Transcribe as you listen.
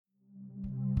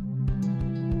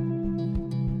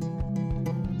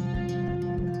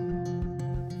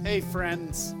Hey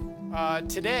friends,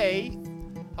 today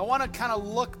I want to kind of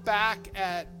look back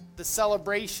at the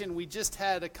celebration we just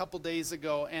had a couple days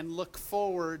ago and look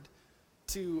forward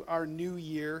to our new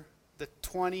year, the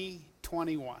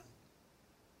 2021.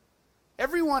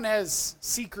 Everyone has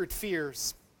secret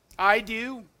fears. I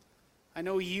do. I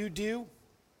know you do.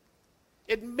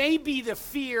 It may be the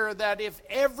fear that if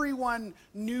everyone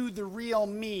knew the real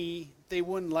me, they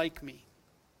wouldn't like me.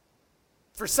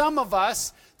 For some of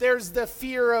us, there's the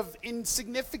fear of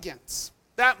insignificance,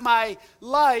 that my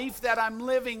life that I'm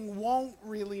living won't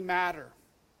really matter.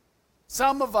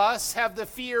 Some of us have the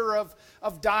fear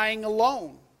of dying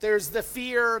alone. There's the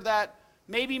fear that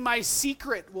maybe my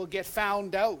secret will get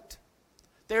found out.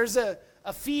 There's a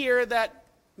fear that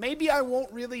maybe I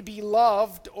won't really be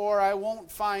loved or I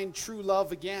won't find true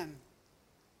love again.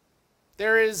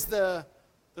 There is the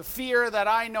fear that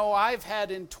I know I've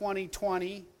had in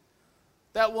 2020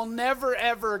 that will never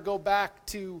ever go back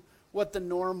to what the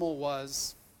normal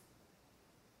was.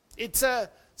 It's a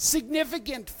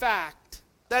significant fact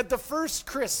that the first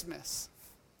Christmas,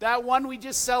 that one we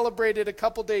just celebrated a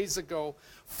couple days ago,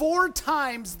 4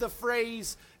 times the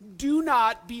phrase, "do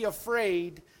not be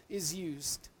afraid," is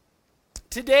used.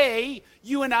 Today,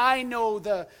 you and I know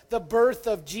the birth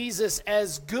of Jesus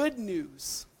as good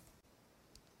news,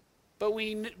 but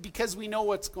because we know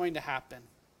what's going to happen.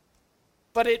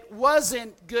 But it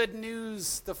wasn't good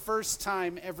news the first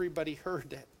time everybody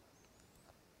heard it.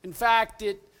 In fact,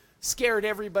 it scared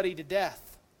everybody to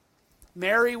death.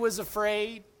 Mary was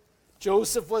afraid.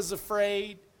 Joseph was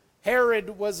afraid.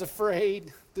 Herod was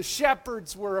afraid. The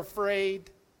shepherds were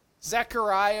afraid.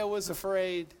 Zechariah was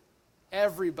afraid.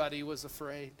 Everybody was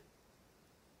afraid.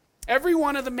 Every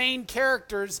one of the main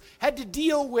characters had to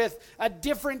deal with a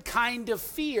different kind of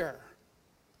fear.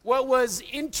 What was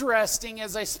interesting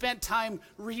as I spent time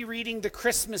rereading the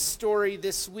Christmas story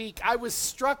this week, I was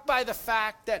struck by the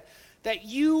fact that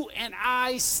you and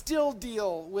I still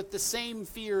deal with the same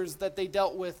fears that they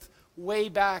dealt with way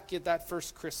back at that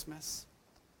first Christmas.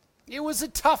 It was a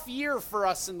tough year for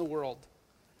us in the world.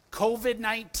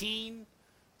 COVID-19,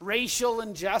 racial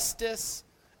injustice,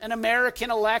 an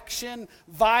American election,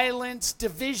 violence,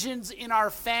 divisions in our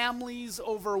families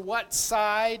over what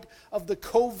side of the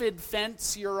COVID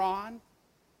fence you're on.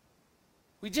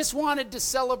 We just wanted to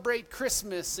celebrate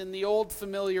Christmas in the old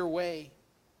familiar way.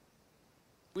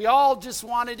 We all just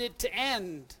wanted it to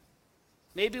end.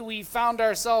 Maybe we found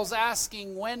ourselves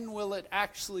asking, when will it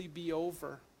actually be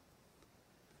over?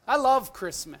 I love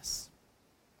Christmas.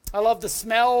 I love the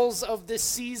smells of this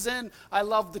season. I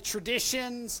love the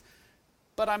traditions.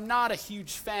 But I'm not a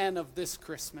huge fan of this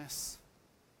Christmas.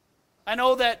 I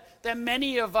know that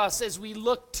many of us, as we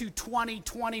look to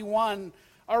 2021,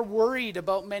 are worried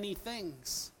about many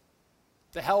things.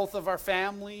 The health of our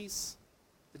families,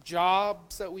 the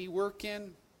jobs that we work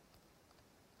in.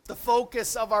 The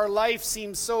focus of our life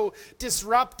seems so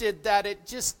disrupted that it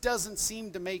just doesn't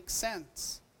seem to make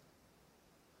sense.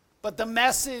 But the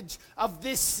message of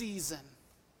this season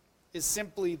is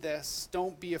simply this: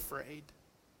 don't be afraid.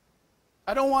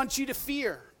 I don't want you to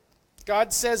fear.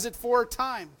 God says it 4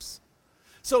 times.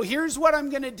 So here's what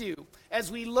I'm going to do.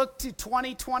 As we look to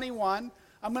 2021,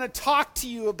 I'm going to talk to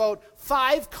you about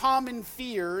 5 common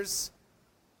fears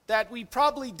that we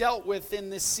probably dealt with in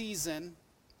this season.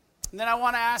 And then I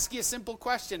want to ask you a simple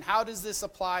question. How does this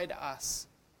apply to us?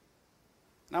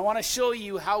 And I want to show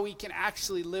you how we can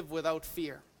actually live without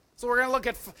fear. So we're going to look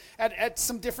at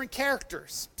some different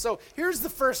characters. So here's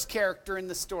the first character in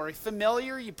the story.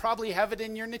 Familiar, you probably have it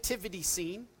in your nativity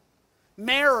scene.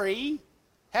 Mary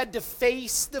had to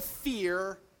face the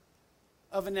fear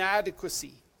of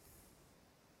inadequacy.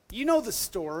 You know the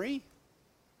story.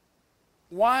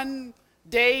 One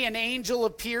day an angel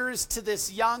appears to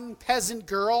this young peasant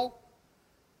girl.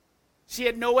 She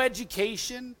had no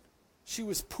education. She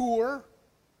was poor.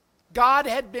 God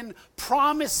had been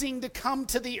promising to come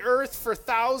to the earth for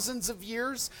thousands of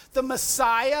years. The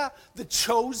Messiah, the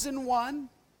chosen one,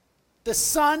 the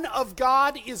Son of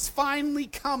God is finally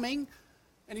coming,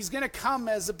 and he's going to come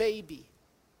as a baby.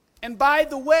 And by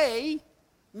the way,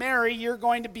 Mary, you're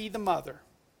going to be the mother.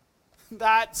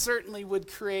 That certainly would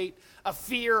create a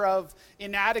fear of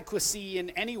inadequacy in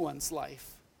anyone's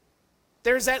life.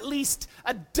 There's at least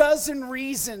a dozen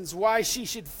reasons why she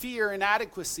should fear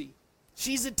inadequacy.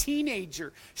 She's a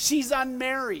teenager. She's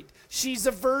unmarried. She's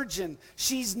a virgin.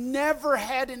 She's never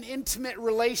had an intimate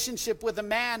relationship with a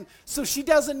man, so she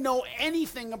doesn't know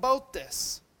anything about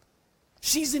this.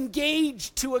 She's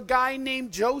engaged to a guy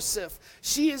named Joseph.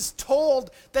 She is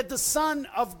told that the Son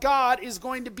of God is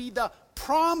going to be the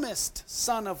promised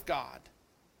Son of God.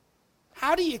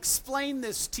 How do you explain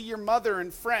this to your mother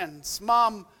and friends?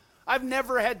 Mom, I've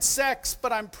never had sex,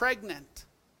 but I'm pregnant.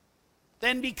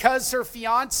 Then because her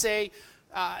fiance,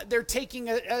 they're taking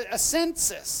a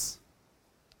census,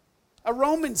 a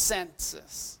Roman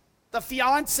census. The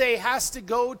fiance has to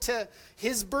go to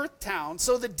his birth town.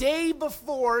 So the day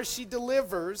before she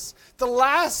delivers, the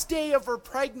last day of her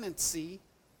pregnancy,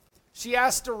 she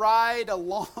has to ride a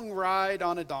long ride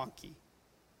on a donkey.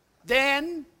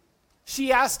 Then she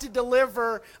has to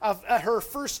deliver her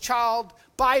first child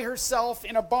by herself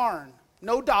in a barn.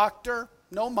 No doctor,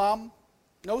 no mom,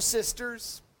 no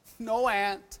sisters, no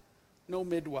aunt, no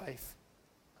midwife.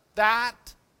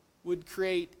 That would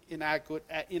create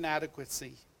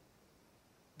inadequacy.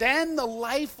 Then the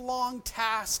lifelong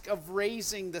task of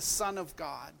raising the Son of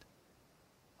God.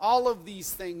 All of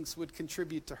these things would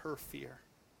contribute to her fear.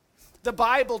 The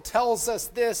Bible tells us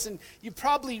this, and you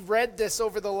probably read this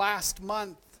over the last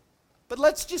month, but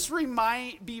let's just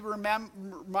be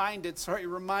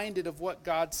reminded of what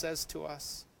God says to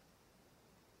us.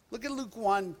 Look at Luke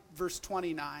 1, verse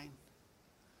 29.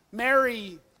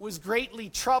 Mary was greatly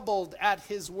troubled at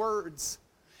his words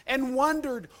and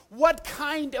wondered what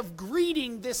kind of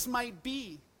greeting this might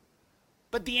be.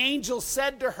 But the angel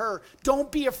said to her,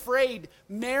 "Don't be afraid,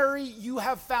 Mary, you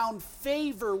have found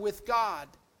favor with God.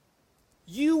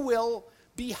 You will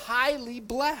be highly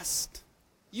blessed.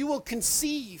 You will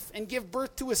conceive and give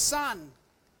birth to a son.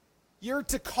 You're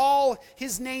to call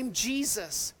his name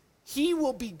Jesus. He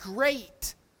will be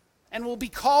great and will be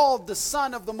called the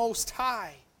Son of the Most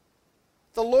High.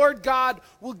 The Lord God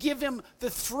will give him the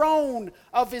throne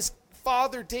of his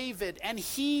father David, and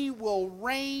he will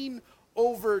reign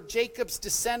over Jacob's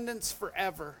descendants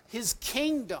forever. His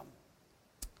kingdom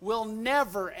will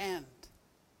never end."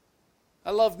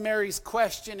 I love Mary's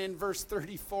question in verse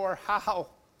 34. How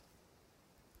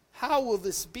will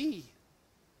this be,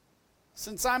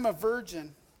 since I'm a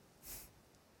virgin?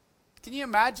 Can you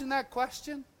imagine that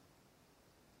question?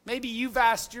 Maybe you've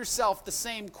asked yourself the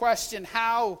same question.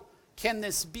 How can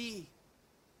this be?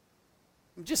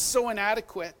 I'm just so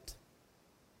inadequate.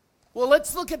 Well,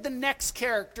 let's look at the next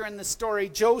character in the story,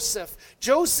 Joseph.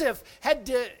 Joseph had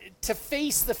to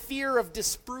face the fear of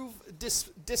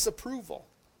disapproval.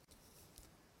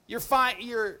 Your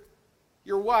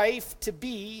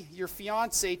wife-to-be, your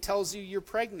fiance, tells you you're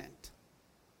pregnant.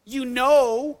 You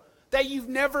know that you've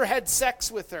never had sex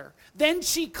with her. Then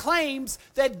she claims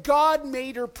that God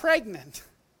made her pregnant,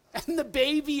 and the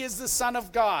baby is the Son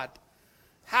of God.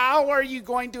 How are you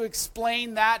going to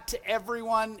explain that to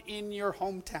everyone in your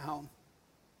hometown?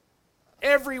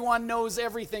 Everyone knows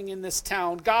everything in this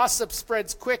town. Gossip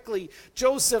spreads quickly.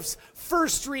 Joseph's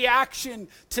first reaction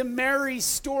to Mary's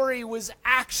story was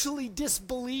actually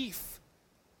disbelief.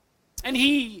 And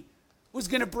he was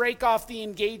going to break off the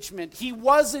engagement. He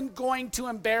wasn't going to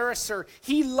embarrass her.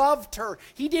 He loved her.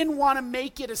 He didn't want to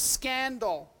make it a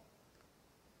scandal.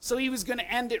 So he was going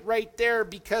to end it right there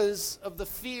because of the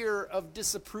fear of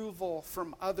disapproval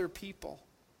from other people.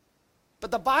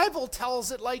 But the Bible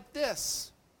tells it like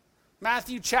this.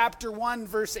 Matthew chapter 1,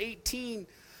 verse 18.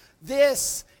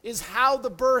 This is how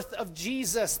the birth of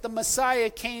Jesus, the Messiah,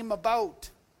 came about.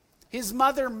 His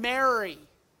mother Mary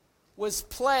was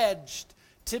pledged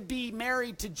to be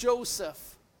married to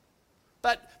Joseph.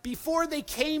 But before they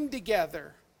came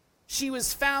together, she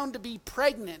was found to be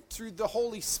pregnant through the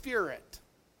Holy Spirit.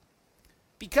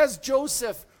 Because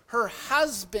Joseph, her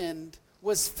husband,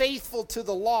 was faithful to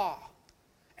the law,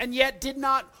 and yet did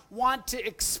not want to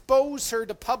expose her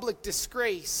to public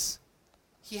disgrace,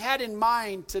 he had in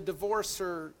mind to divorce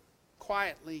her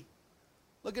quietly.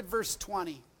 Look at verse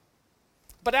 20.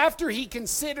 But after he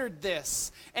considered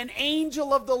this, an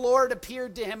angel of the Lord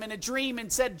appeared to him in a dream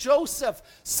and said, "Joseph,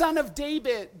 son of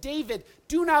David,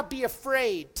 do not be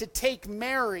afraid to take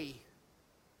Mary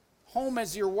home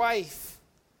as your wife,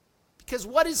 because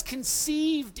what is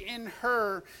conceived in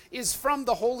her is from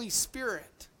the Holy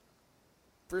Spirit."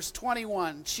 Verse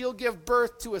 21, she'll give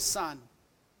birth to a son,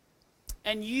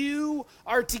 and you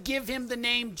are to give him the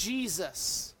name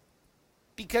Jesus,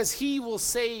 because he will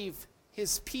save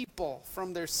his people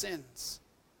from their sins.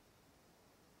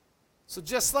 So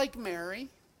just like Mary,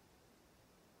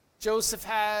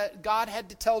 God had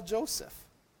to tell Joseph,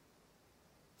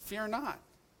 fear not.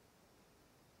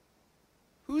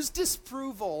 Whose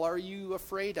disapproval are you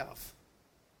afraid of?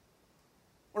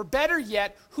 Or better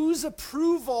yet, whose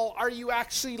approval are you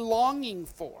actually longing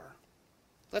for?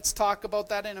 Let's talk about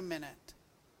that in a minute.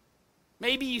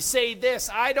 Maybe you say this,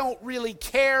 I don't really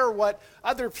care what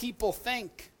other people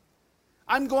think.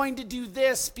 I'm going to do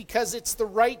this because it's the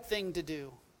right thing to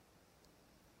do.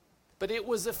 But it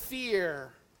was a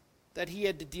fear that he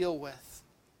had to deal with.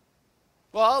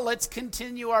 Well, let's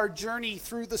continue our journey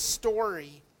through the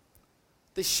story.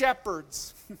 The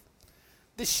shepherds.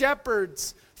 The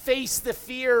shepherds faced the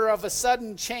fear of a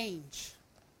sudden change.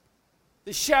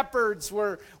 The shepherds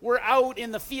were out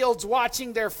in the fields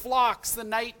watching their flocks the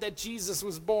night that Jesus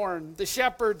was born. The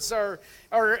shepherds are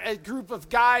a group of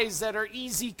guys that are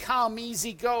easy come,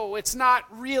 easy go. It's not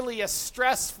really a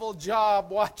stressful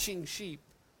job watching sheep.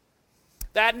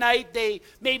 That night they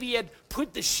maybe had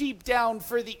put the sheep down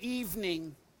for the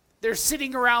evening. They're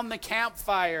sitting around the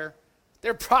campfire.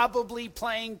 They're probably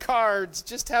playing cards,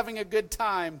 just having a good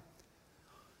time.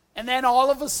 And then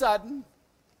all of a sudden,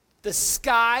 the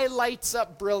sky lights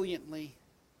up brilliantly.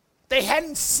 They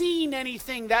hadn't seen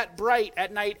anything that bright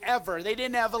at night ever. They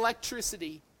didn't have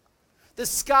electricity. The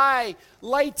sky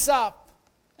lights up,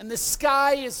 and the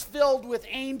sky is filled with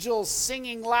angels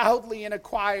singing loudly in a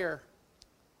choir.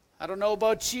 I don't know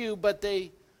about you, but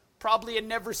they probably had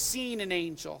never seen an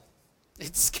angel.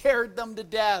 It scared them to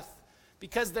death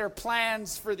because their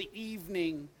plans for the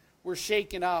evening were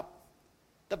shaken up.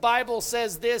 The Bible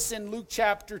says this in Luke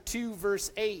chapter 2,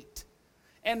 verse 8.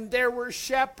 And there were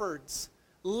shepherds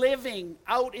living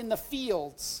out in the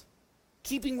fields,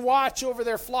 keeping watch over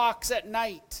their flocks at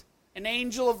night. An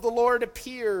angel of the Lord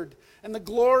appeared, and the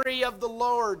glory of the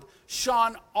Lord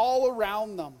shone all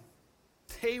around them.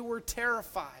 They were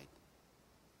terrified.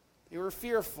 They were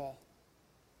fearful.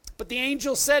 But the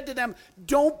angel said to them,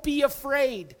 "Don't be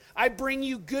afraid. I bring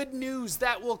you good news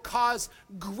that will cause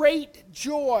great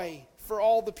joy for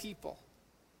all the people."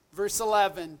 Verse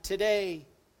 11, today,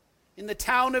 in the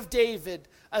town of David,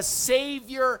 a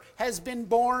Savior has been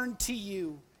born to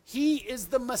you. He is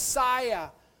the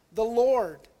Messiah, the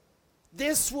Lord.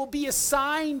 This will be a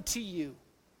sign to you.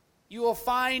 You will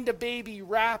find a baby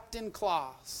wrapped in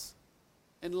cloths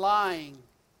and lying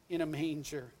in a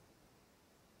manger.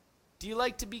 Do you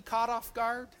like to be caught off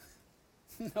guard?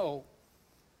 No.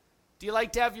 Do you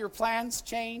like to have your plans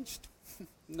changed?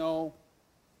 No.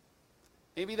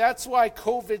 Maybe that's why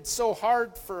COVID's so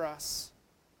hard for us.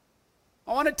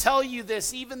 I want to tell you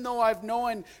this, even though I've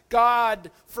known God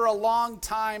for a long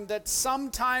time, that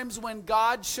sometimes when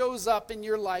God shows up in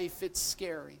your life, it's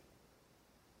scary.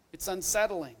 It's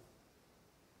unsettling.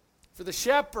 For the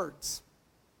shepherds,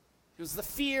 it was the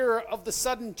fear of the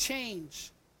sudden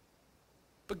change.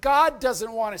 But God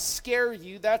doesn't want to scare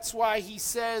you. That's why he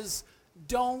says,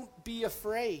 don't be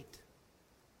afraid.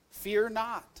 Fear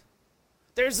not.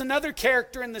 There's another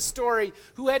character in the story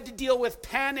who had to deal with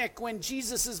panic when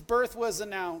Jesus' birth was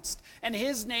announced, and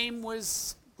his name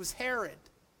was Herod.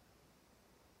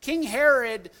 King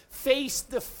Herod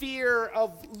faced the fear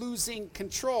of losing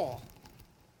control.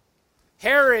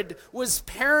 Herod was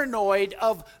paranoid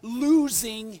of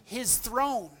losing his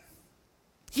throne.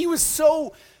 He was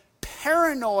so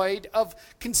paranoid of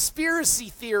conspiracy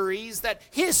theories that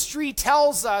history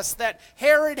tells us that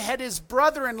Herod had his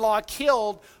brother-in-law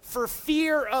killed for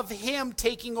fear of him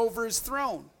taking over his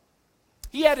throne.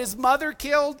 He had his mother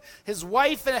killed, his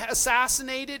wife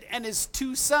assassinated, and his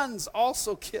 2 sons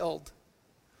also killed.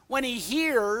 When he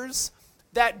hears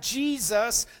that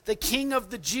Jesus, the King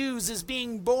of the Jews, is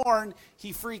being born,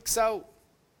 he freaks out.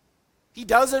 He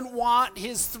doesn't want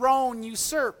his throne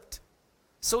usurped.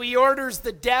 So he orders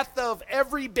the death of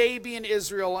every baby in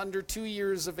Israel under 2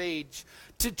 years of age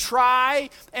to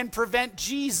try and prevent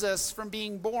Jesus from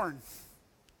being born.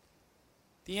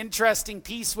 The interesting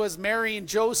piece was Mary and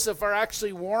Joseph are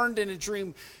actually warned in a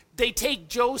dream. They take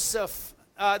Jesus,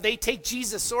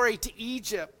 to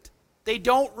Egypt. They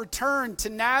don't return to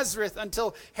Nazareth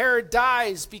until Herod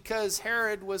dies because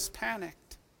Herod was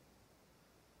panicked.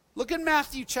 Look at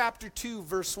Matthew chapter 2,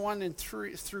 verse 1 and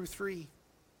through 3.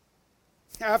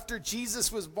 After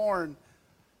Jesus was born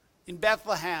in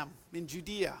Bethlehem in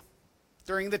Judea,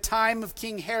 during the time of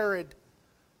King Herod,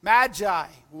 Magi,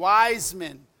 wise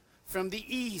men from the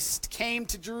east, came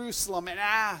to Jerusalem and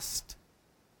asked,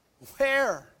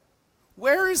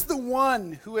 Where is the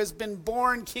one who has been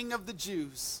born King of the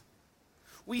Jews?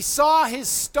 We saw his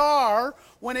star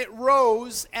when it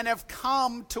rose and have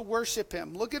come to worship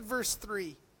him." Look at verse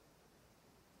 3.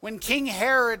 When King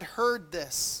Herod heard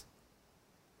this,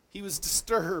 he was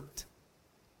disturbed,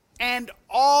 and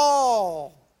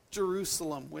all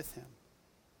Jerusalem with him.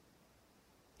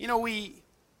 You know, we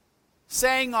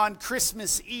sang on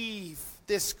Christmas Eve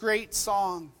this great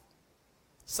song,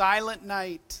 "Silent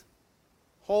Night,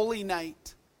 Holy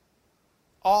Night,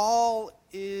 all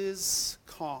is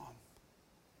calm."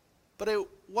 But it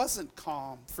wasn't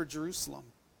calm for Jerusalem.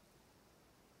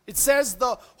 It says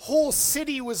the whole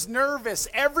city was nervous.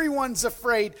 Everyone's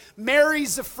afraid.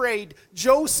 Mary's afraid.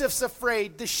 Joseph's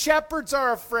afraid. The shepherds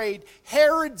are afraid.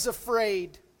 Herod's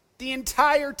afraid. The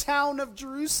entire town of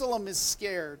Jerusalem is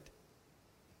scared.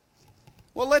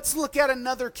 Well, let's look at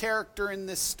another character in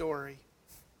this story.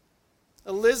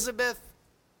 Elizabeth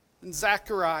and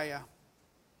Zechariah.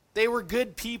 They were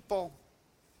good people.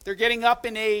 They're getting up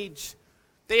in age.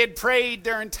 They had prayed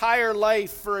their entire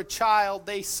life for a child.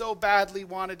 They so badly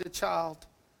wanted a child.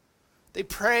 They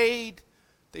prayed,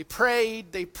 they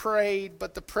prayed, they prayed,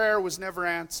 but the prayer was never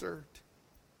answered.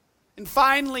 And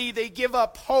finally, they give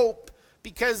up hope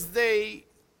because they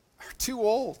are too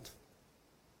old.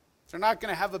 They're not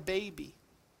going to have a baby.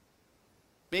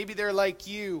 Maybe they're like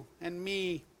you and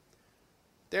me.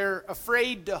 They're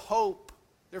afraid to hope.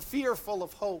 They're fearful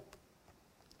of hope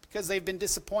because they've been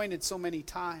disappointed so many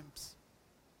times.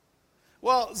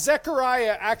 Well,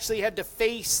 Zechariah actually had to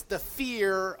face the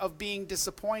fear of being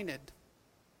disappointed.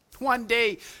 One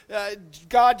day,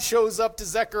 God shows up to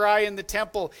Zechariah in the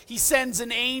temple. He sends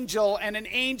an angel, and an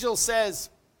angel says,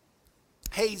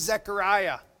 "Hey,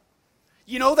 Zechariah,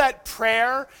 you know that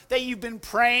prayer that you've been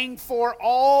praying for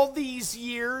all these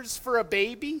years for a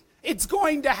baby? It's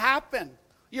going to happen.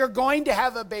 You're going to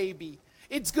have a baby.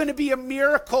 It's going to be a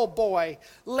miracle boy.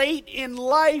 Late in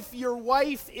life, your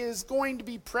wife is going to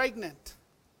be pregnant."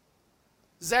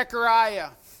 Zechariah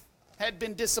had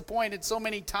been disappointed so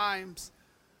many times.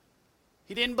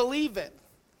 He didn't believe it.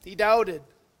 He doubted.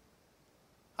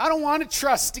 I don't want to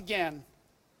trust again.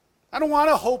 I don't want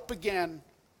to hope again.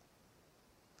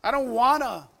 I don't want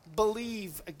to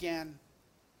believe again.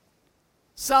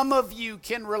 Some of you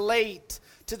can relate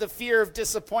to the fear of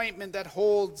disappointment that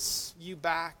holds you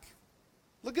back.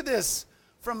 Look at this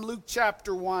from Luke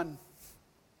chapter 1.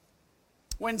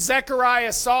 When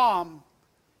Zechariah saw him,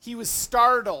 he was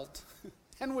startled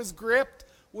and was gripped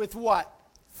with what?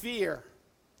 Fear.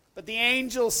 But the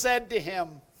angel said to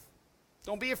him,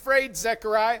 "Don't be afraid,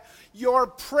 Zechariah. Your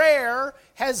prayer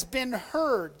has been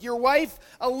heard. Your wife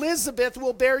Elizabeth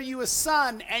will bear you a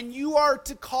son, and you are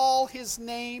to call his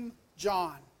name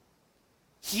John.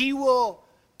 He will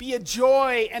be a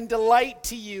joy and delight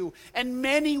to you, and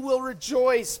many will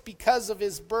rejoice because of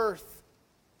his birth."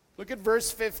 Look at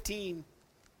verse 15.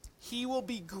 "He will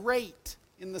be great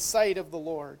in the sight of the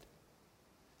Lord.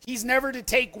 He's never to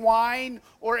take wine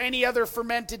or any other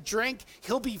fermented drink.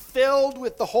 He'll be filled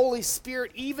with the Holy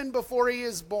Spirit even before he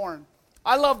is born."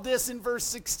 I love this in verse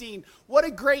 16. What a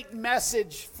great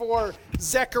message for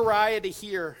Zechariah to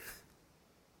hear.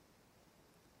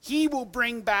 He will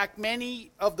bring back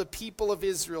many of the people of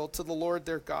Israel to the Lord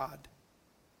their God.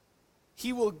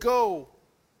 He will go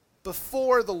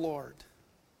before the Lord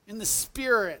in the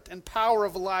spirit and power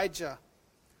of Elijah,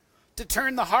 to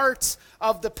turn the hearts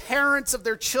of the parents of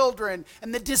their children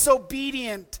and the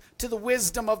disobedient to the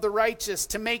wisdom of the righteous,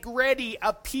 to make ready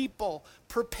a people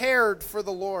prepared for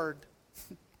the Lord.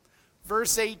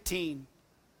 Verse 18.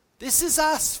 This is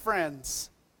us,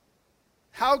 friends.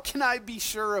 How can I be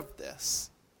sure of this?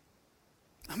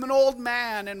 I'm an old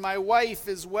man and my wife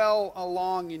is well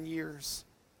along in years.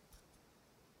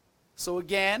 So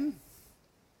again,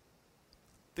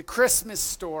 the Christmas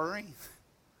story,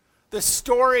 the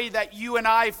story that you and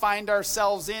I find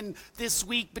ourselves in this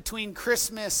week between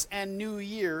Christmas and New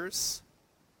Year's,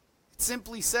 it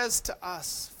simply says to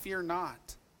us, fear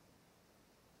not.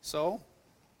 So,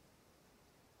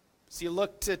 as you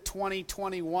look to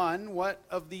 2021, what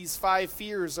of these 5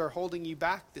 fears are holding you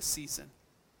back this season?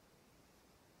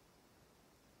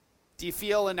 Do you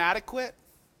feel inadequate?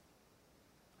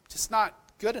 Just not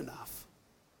good enough?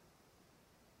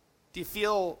 Do you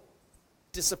feel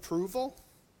disapproval?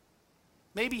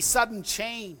 Maybe sudden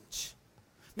change,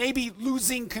 maybe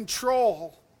losing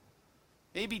control,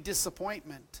 maybe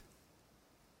disappointment.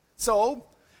 So,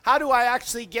 how do I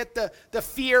actually get the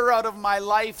fear out of my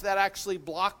life that actually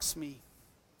blocks me?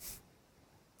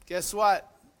 Guess what?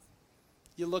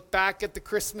 You look back at the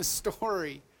Christmas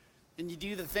story and you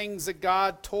do the things that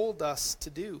God told us to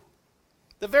do.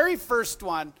 The very first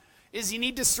one is you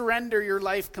need to surrender your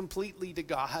life completely to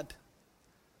God.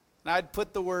 And I'd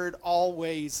put the word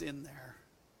always in there.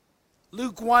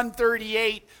 Luke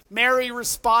 1:38, Mary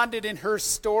responded in her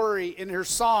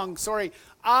song,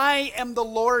 I am the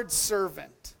Lord's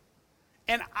servant,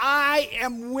 and I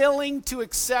am willing to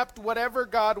accept whatever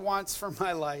God wants for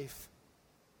my life.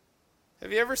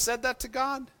 Have you ever said that to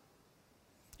God?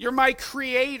 You're my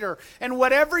creator, and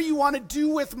whatever you want to do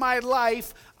with my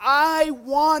life, I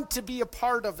want to be a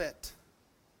part of it.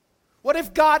 What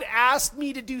if God asked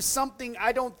me to do something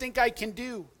I don't think I can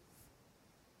do?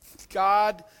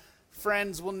 God,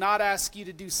 friends, will not ask you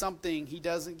to do something he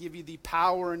doesn't give you the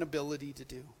power and ability to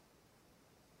do.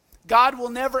 God will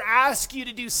never ask you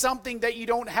to do something that you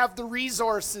don't have the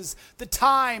resources, the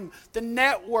time, the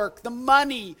network, the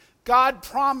money. God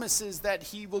promises that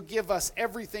he will give us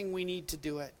everything we need to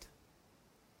do it.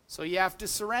 So you have to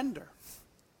surrender.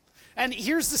 And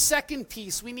here's the second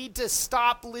piece. We need to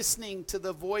stop listening to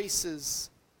the voices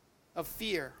of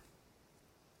fear.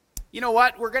 You know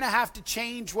what? We're going to have to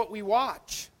change what we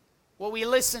watch, what we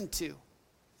listen to,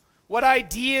 what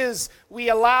ideas we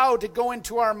allow to go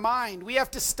into our mind. We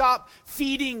have to stop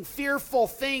feeding fearful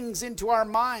things into our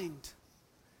mind.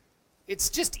 It's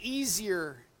just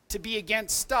easier to be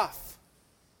against stuff.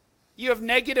 You have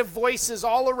negative voices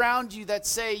all around you that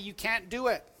say you can't do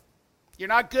it. You're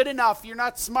not good enough. You're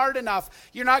not smart enough.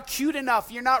 You're not cute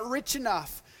enough. You're not rich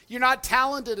enough. You're not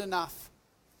talented enough.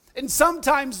 And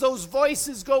sometimes those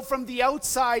voices go from the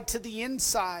outside to the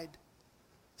inside.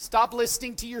 Stop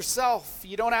listening to yourself.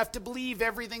 You don't have to believe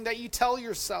everything that you tell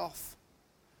yourself.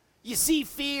 You see,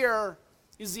 fear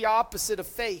is the opposite of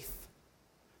faith.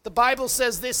 The Bible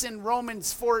says this in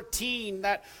Romans 14,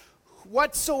 that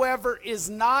whatsoever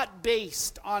is not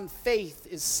based on faith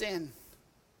is sin.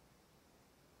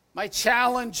 My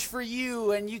challenge for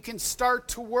you, and you can start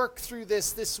to work through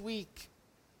this week,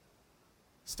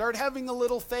 start having a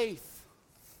little faith.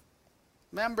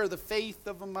 Remember the faith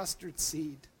of a mustard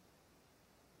seed.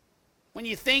 When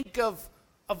you think of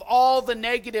all the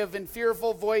negative and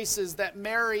fearful voices that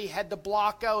Mary had to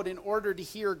block out in order to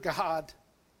hear God,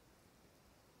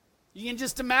 you can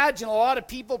just imagine a lot of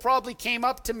people probably came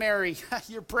up to Mary.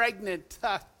 You're pregnant.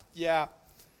 Yeah.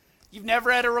 You've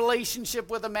never had a relationship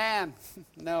with a man.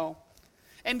 No.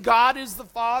 And God is the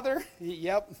Father?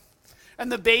 Yep.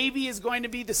 And the baby is going to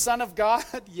be the Son of God?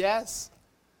 Yes.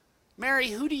 Mary,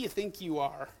 who do you think you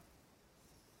are?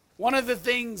 One of the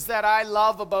things that I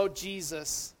love about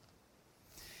Jesus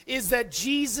is that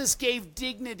Jesus gave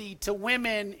dignity to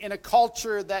women in a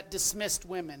culture that dismissed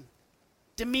women,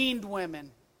 demeaned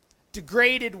women,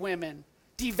 degraded women,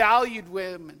 devalued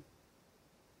women.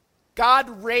 God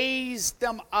raised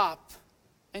them up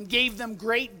and gave them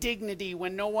great dignity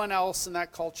when no one else in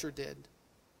that culture did.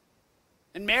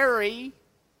 And Mary,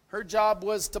 her job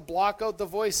was to block out the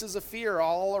voices of fear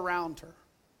all around her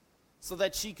so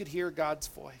that she could hear God's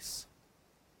voice.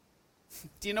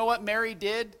 Do you know what Mary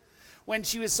did when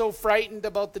she was so frightened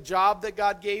about the job that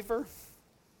God gave her?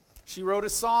 She wrote a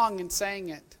song and sang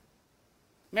it.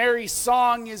 Mary's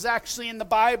song is actually in the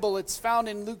Bible. It's found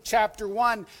in Luke chapter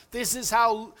 1. This is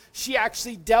how she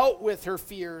actually dealt with her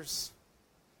fears.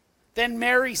 Then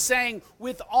Mary sang,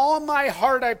 "With all my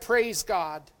heart I praise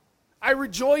God. I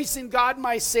rejoice in God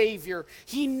my Savior.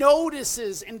 He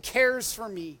notices and cares for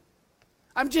me.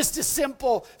 I'm just a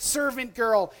simple servant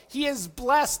girl. He has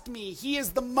blessed me. He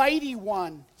is the mighty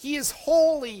one. He is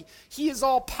holy. He is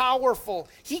all powerful.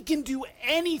 He can do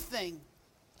anything.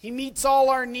 He meets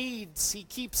all our needs. He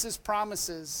keeps his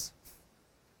promises."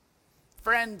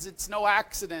 Friends, it's no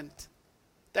accident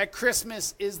that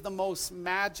Christmas is the most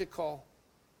magical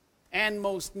and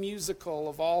most musical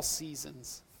of all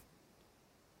seasons.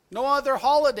 No other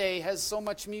holiday has so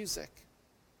much music.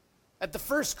 At the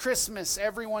first Christmas,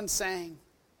 everyone sang.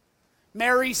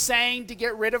 Mary sang to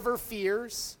get rid of her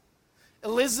fears.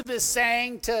 Elizabeth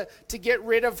sang to get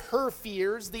rid of her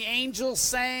fears. The angels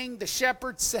sang. The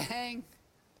shepherds sang.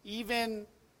 Even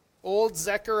old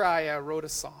Zechariah wrote a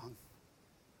song.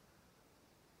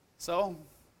 So,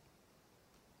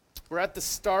 we're at the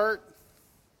start,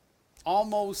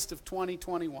 almost, of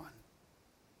 2021.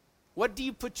 What do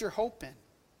you put your hope in?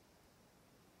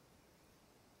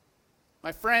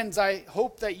 My friends, I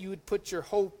hope that you would put your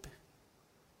hope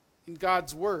in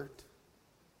God's Word.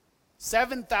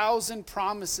 7,000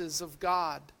 promises of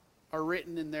God are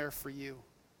written in there for you.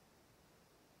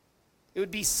 It would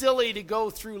be silly to go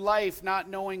through life not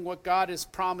knowing what God has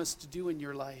promised to do in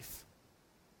your life.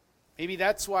 Maybe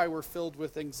that's why we're filled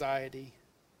with anxiety.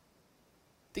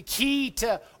 The key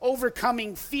to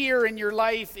overcoming fear in your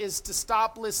life is to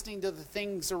stop listening to the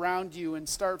things around you and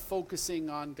start focusing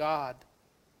on God,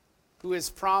 who has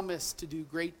promised to do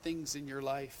great things in your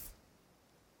life.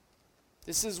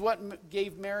 This is what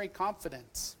gave Mary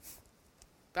confidence.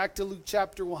 Back to Luke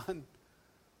chapter 1.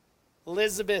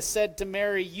 Elizabeth said to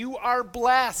Mary, "You are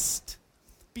blessed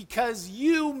because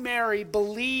you, Mary,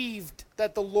 believed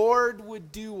that the Lord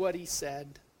would do what he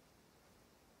said."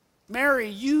 Mary,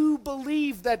 you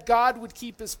believed that God would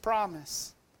keep his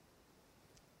promise.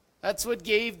 That's what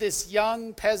gave this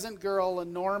young peasant girl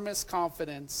enormous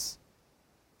confidence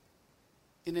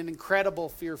in an incredible,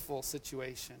 fearful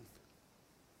situation.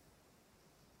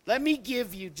 Let me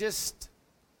give you just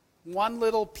one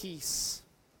little piece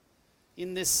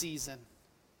in this season.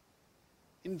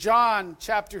 In John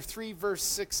chapter 3, verse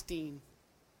 16,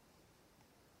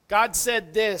 God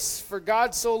said this, "For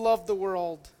God so loved the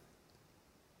world."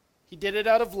 He did it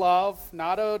out of love,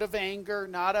 not out of anger,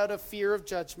 not out of fear of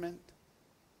judgment.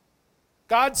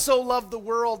 God so loved the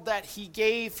world that he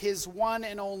gave his one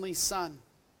and only Son.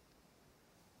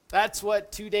 That's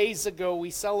what 2 days ago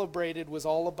we celebrated was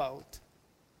all about.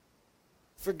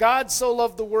 For God so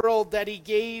loved the world that he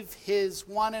gave his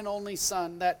one and only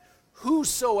Son, that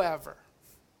whosoever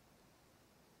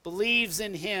believes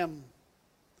in him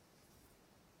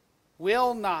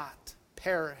will not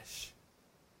perish,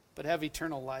 but have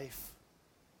eternal life.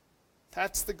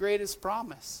 That's the greatest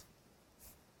promise.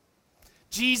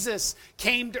 Jesus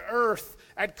came to earth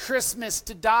at Christmas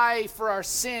to die for our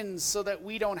sins so that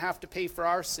we don't have to pay for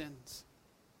our sins.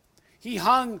 He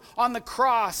hung on the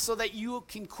cross so that you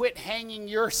can quit hanging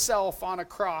yourself on a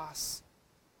cross.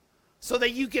 So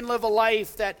that you can live a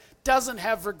life that doesn't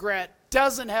have regret,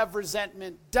 doesn't have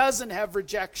resentment, doesn't have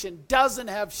rejection, doesn't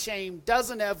have shame,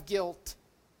 doesn't have guilt.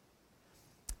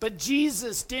 But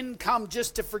Jesus didn't come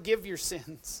just to forgive your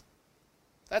sins.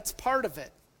 That's part of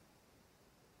it.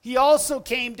 He also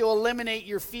came to eliminate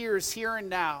your fears here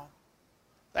and now.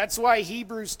 That's why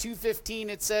Hebrews 2:15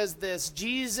 it says this,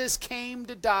 Jesus came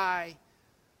to die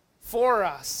for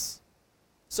us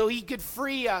so he could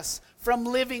free us from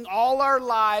living all our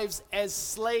lives as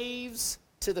slaves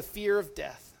to the fear of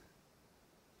death.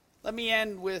 Let me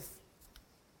end with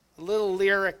a little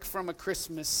lyric from a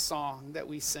Christmas song that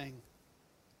we sing.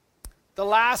 The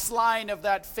last line of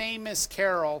that famous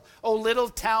carol, "O Little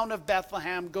Town of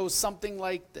Bethlehem," goes something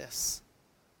like this.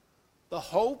 The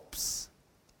hopes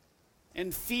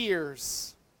and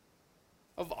fears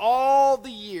of all the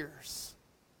years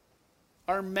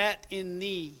are met in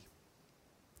thee,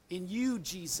 in you,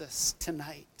 Jesus,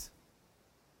 tonight.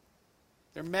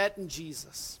 They're met in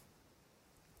Jesus.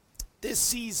 This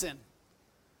season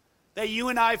that you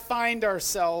and I find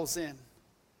ourselves in,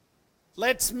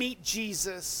 let's meet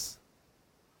Jesus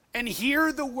and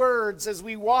hear the words as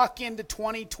we walk into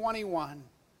 2021.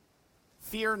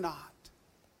 Fear not.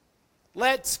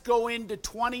 Let's go into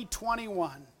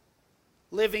 2021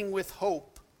 living with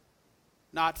hope,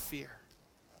 not fear.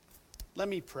 Let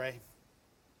me pray.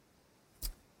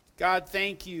 God,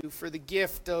 thank you for the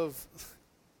gift of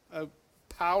a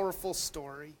powerful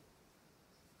story.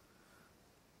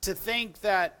 To think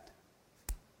that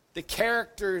the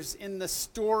characters in the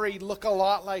story look a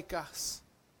lot like us.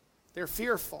 They're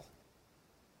fearful.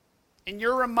 And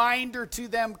your reminder to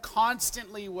them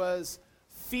constantly was,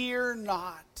 fear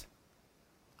not.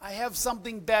 I have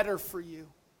something better for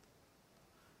you.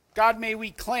 God, may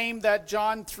we claim that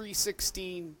John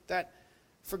 3:16, that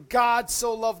for God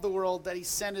so loved the world that he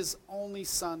sent his only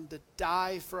Son to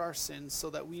die for our sins so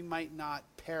that we might not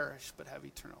perish but have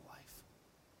eternal life.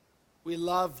 We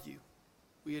love you.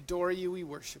 We adore you. We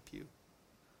worship you.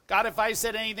 God, if I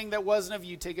said anything that wasn't of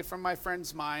you, take it from my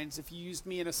friends' minds. If you used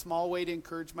me in a small way to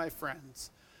encourage my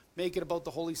friends, make it about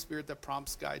the Holy Spirit that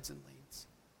prompts, guides, and leads.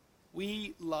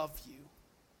 We love you.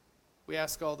 We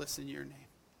ask all this in your name.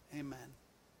 Amen.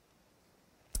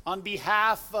 On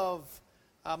behalf of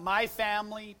my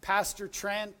family, Pastor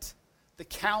Trent, the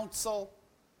council,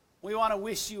 we want to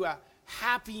wish you a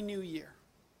happy new year.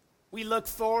 We look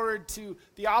forward to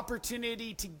the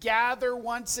opportunity to gather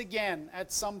once again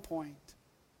at some point.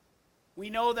 We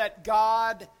know that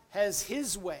God has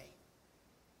his way.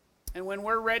 And when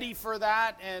we're ready for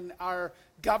that and our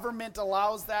government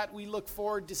allows that, we look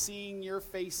forward to seeing your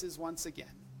faces once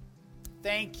again.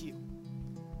 Thank you.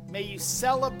 May you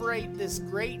celebrate this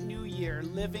great new year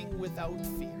living without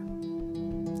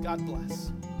fear. God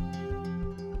bless.